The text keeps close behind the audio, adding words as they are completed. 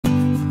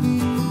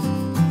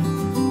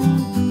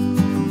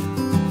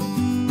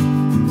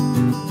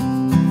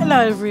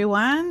Hello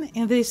everyone!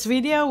 In this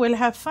video we'll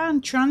have fun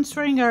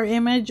transferring our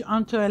image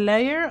onto a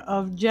layer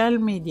of gel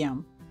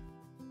medium.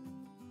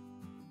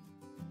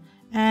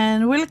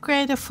 And we'll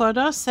create a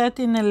photo set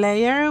in a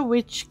layer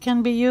which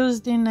can be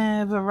used in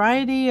a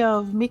variety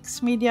of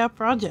mixed media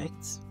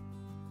projects.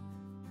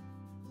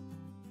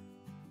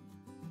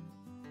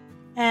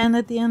 And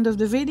at the end of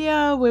the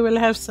video we will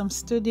have some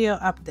studio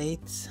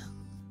updates.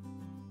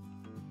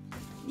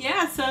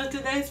 Yeah, so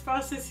today's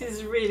process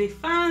is really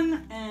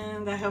fun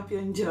and I hope you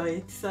enjoy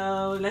it.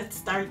 So let's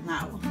start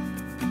now.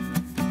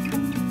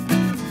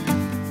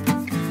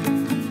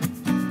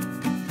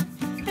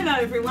 Hello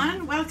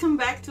everyone, welcome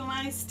back to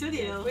my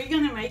studio. We're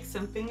gonna make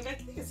something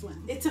like this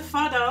one. It's a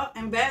photo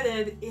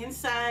embedded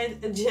inside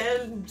a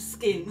gel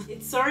skin.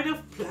 It's sort of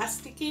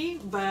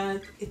plasticky,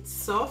 but it's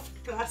soft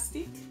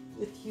plastic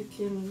that you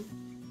can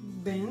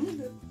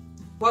bend.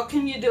 What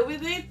can you do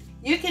with it?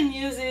 You can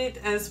use it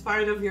as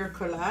part of your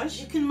collage.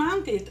 You can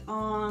mount it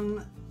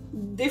on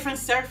different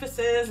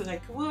surfaces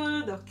like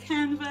wood or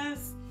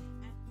canvas.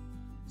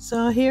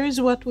 So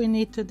here's what we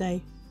need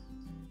today.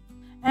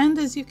 And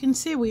as you can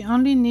see, we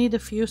only need a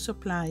few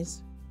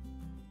supplies.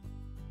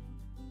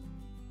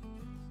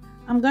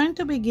 I'm going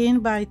to begin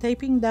by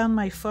taping down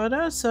my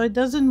photo so it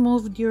doesn't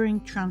move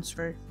during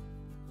transfer.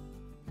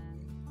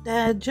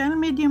 The gel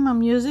medium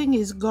I'm using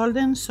is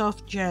golden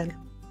soft gel.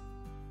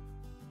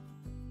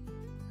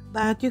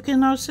 But you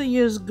can also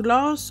use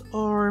gloss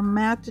or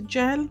matte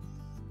gel,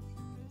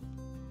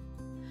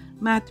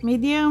 matte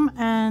medium,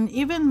 and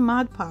even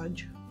mud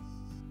podge.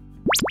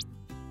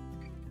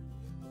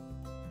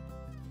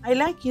 I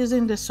like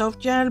using the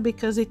soft gel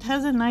because it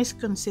has a nice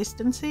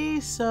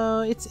consistency, so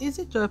it's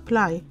easy to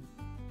apply.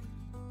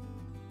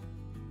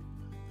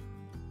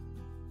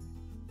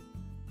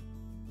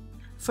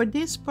 For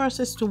this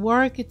process to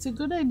work, it's a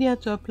good idea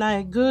to apply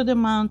a good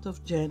amount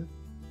of gel.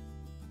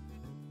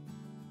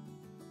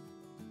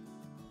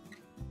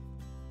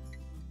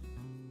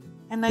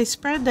 And I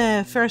spread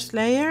the first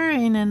layer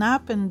in an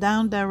up and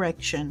down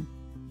direction.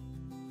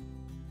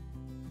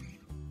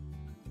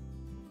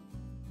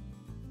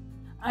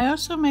 I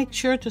also make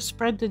sure to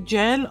spread the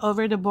gel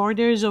over the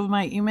borders of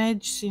my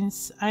image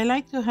since I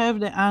like to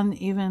have the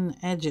uneven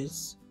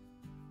edges.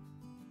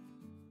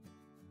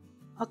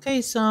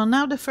 Okay, so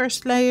now the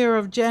first layer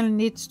of gel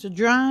needs to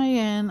dry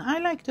and I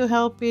like to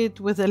help it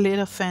with a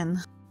little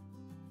fan.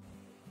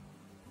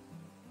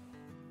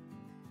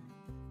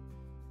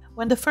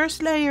 When the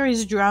first layer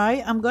is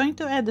dry, I'm going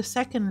to add the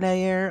second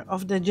layer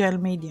of the gel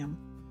medium.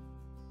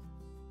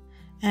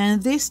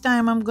 And this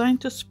time I'm going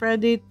to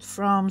spread it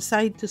from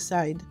side to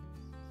side.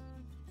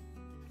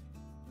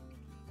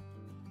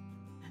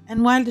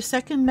 And while the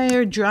second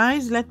layer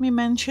dries, let me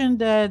mention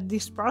that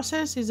this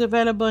process is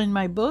available in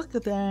my book,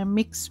 the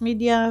Mixed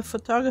Media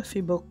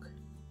Photography book.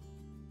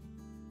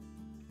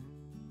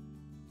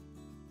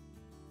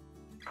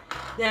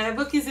 The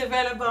book is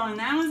available on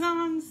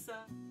Amazon.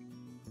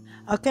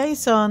 Okay,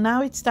 so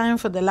now it's time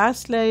for the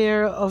last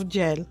layer of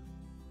gel.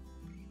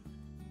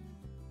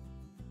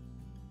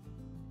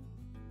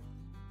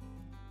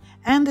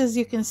 And as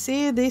you can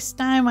see, this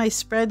time I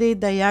spread it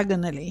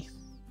diagonally.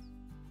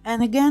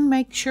 And again,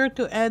 make sure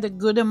to add a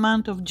good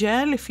amount of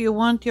gel if you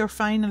want your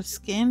final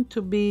skin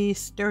to be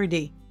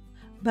sturdy.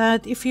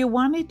 But if you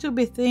want it to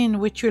be thin,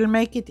 which will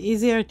make it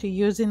easier to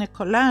use in a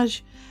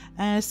collage,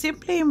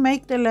 simply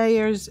make the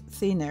layers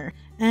thinner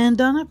and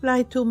don't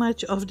apply too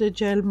much of the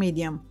gel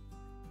medium.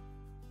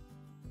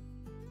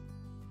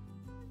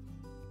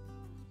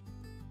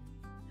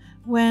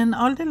 When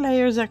all the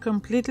layers are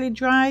completely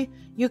dry,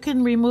 you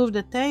can remove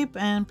the tape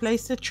and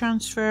place the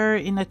transfer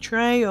in a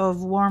tray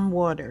of warm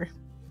water.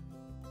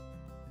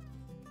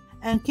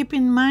 And keep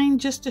in mind,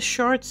 just a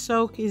short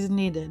soak is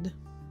needed.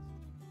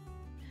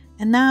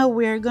 And now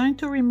we are going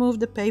to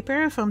remove the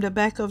paper from the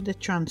back of the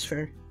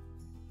transfer.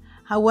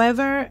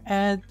 However,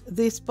 at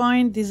this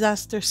point,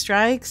 disaster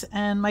strikes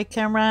and my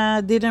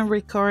camera didn't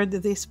record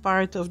this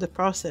part of the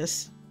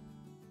process.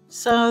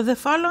 So the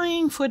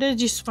following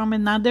footage is from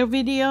another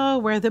video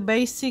where the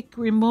basic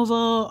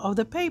removal of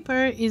the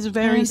paper is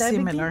very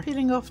similar. I begin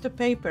peeling off the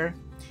paper.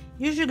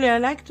 Usually I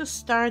like to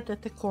start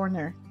at the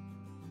corner.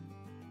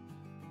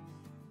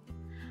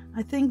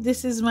 I think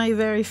this is my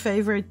very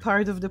favorite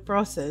part of the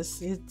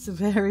process. It's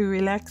very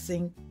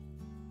relaxing.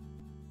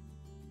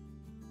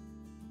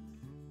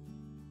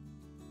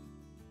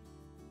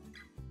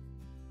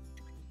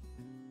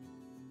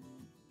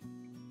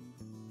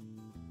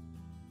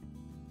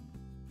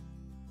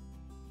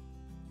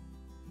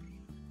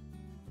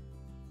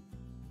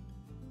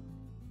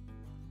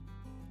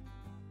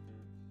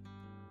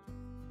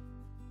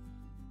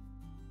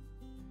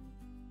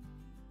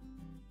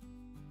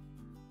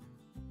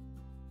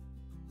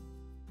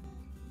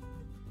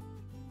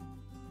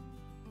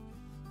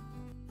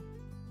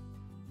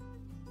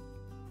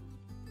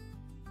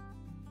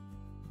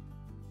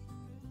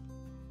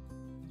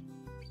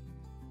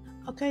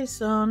 Okay,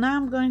 so now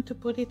I'm going to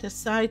put it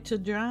aside to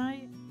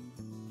dry.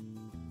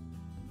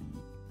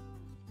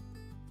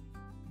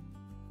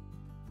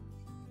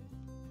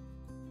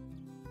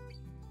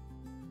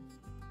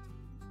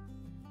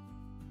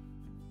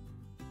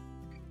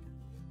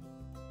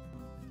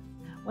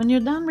 When you're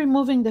done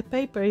removing the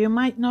paper, you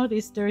might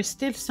notice there is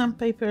still some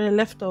paper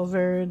left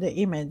over the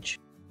image.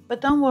 But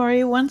don't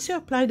worry, once you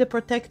apply the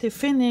protective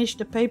finish,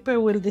 the paper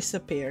will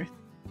disappear.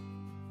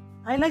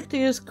 I like to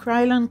use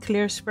Acrylic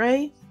clear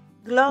spray.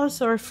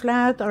 Gloss or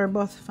flat are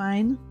both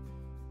fine.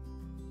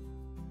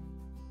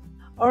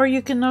 Or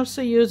you can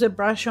also use a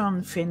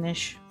brush-on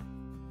finish.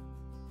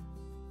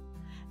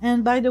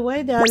 And by the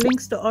way, there are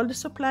links to all the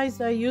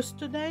supplies I used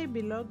today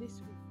below this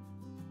video.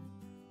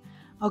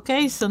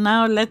 Okay, so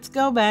now let's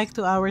go back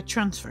to our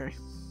transfer.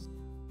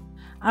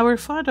 Our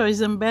photo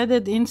is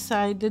embedded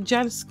inside the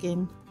gel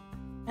skin.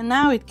 And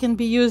now it can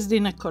be used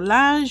in a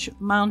collage,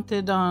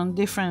 mounted on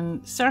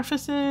different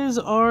surfaces,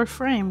 or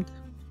framed.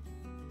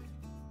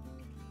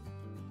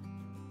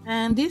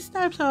 And these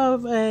types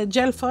of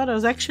gel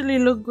photos actually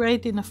look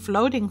great in a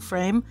floating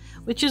frame,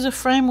 which is a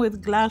frame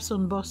with glass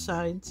on both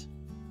sides.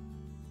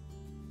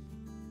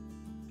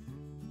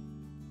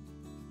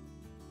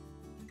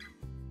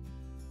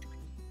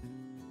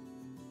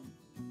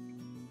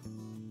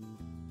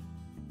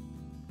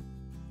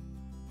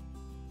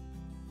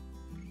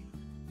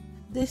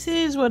 This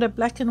is what a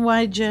black and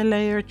white gel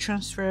layer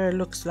transfer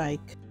looks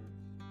like.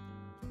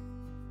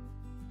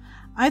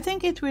 I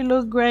think it will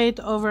look great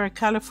over a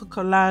colorful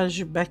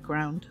collage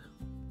background.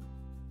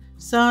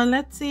 So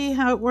let's see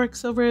how it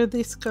works over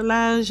this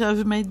collage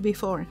I've made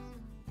before.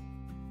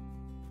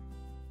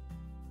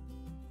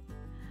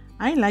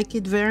 I like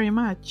it very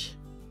much.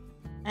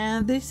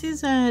 And this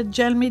is a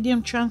gel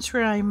medium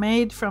transfer I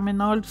made from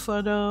an old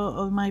photo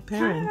of my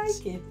parents. I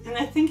like it, and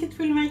I think it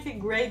will make a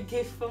great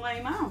gift for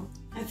my mom.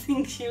 I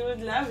think she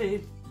would love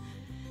it.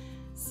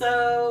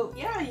 So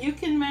yeah, you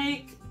can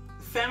make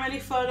family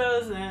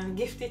photos and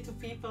gift it to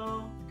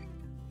people.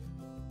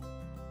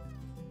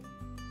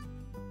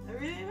 I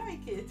really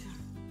like it.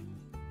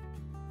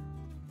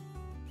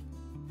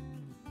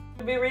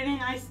 It'd be really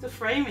nice to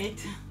frame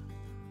it.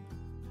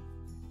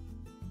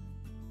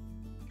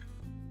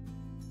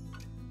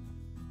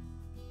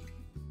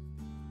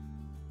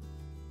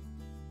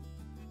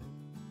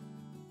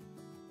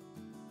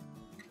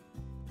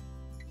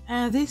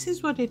 And this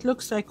is what it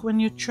looks like when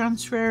you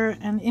transfer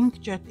an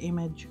inkjet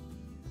image.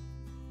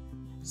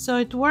 So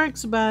it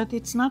works, but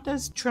it's not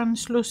as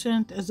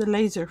translucent as a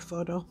laser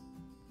photo.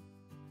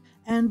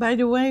 And by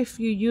the way, if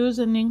you use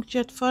an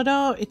inkjet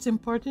photo, it's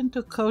important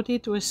to coat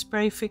it with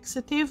spray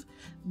fixative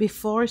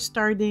before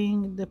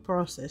starting the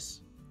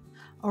process,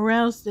 or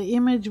else the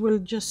image will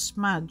just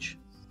smudge.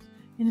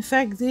 In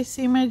fact, this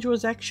image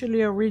was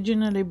actually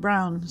originally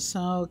brown,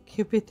 so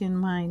keep it in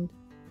mind.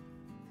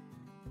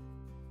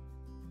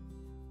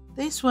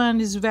 This one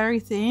is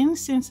very thin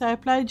since I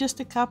applied just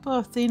a couple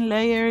of thin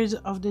layers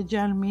of the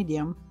gel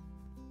medium.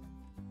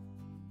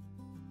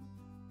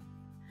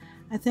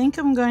 I think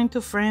I'm going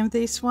to frame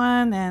this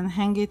one and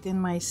hang it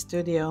in my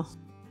studio.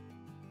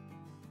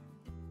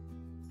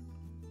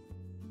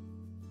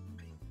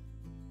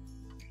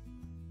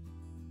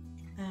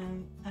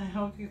 And I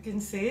hope you can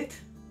see it.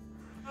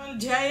 Oh,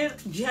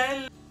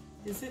 gel,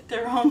 is it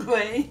the wrong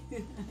way?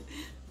 I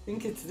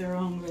think it's the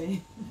wrong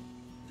way.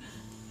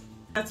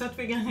 That's what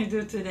we're gonna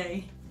do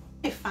today.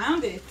 I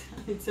found it.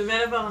 It's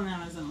available on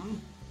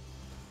Amazon.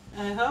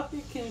 I hope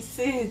you can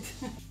see it.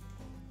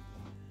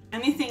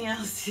 Anything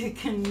else you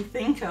can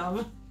think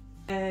of?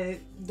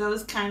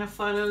 Those kind of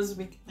photos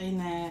in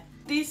a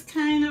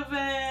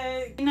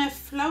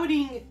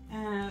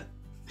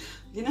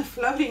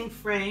floating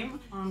frame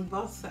on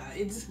both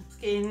sides.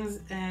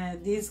 Skins,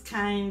 these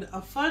kind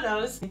of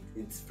photos.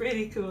 It's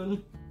pretty cool.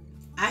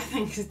 I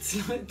think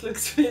it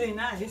looks really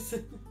nice.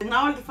 An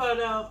old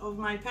photo of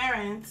my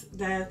parents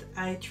that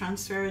I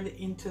transferred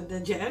into the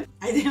gel.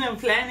 I didn't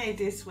plan it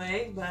this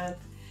way, but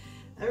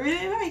I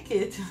really like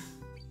it.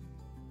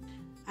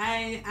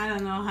 I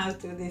don't know how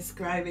to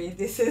describe it.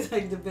 This is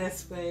like the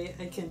best way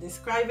I can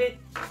describe it.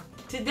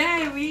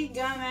 Today we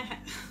gonna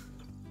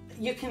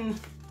you can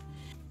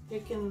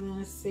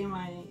see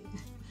my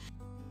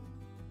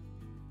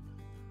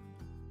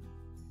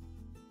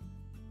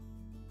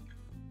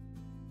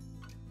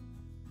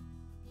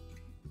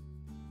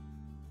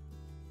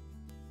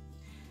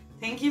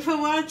Thank you for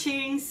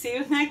watching. See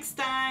you next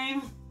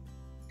time.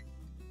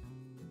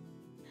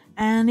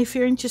 And if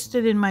you're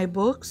interested in my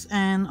books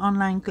and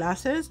online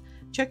classes,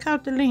 check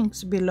out the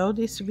links below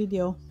this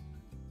video.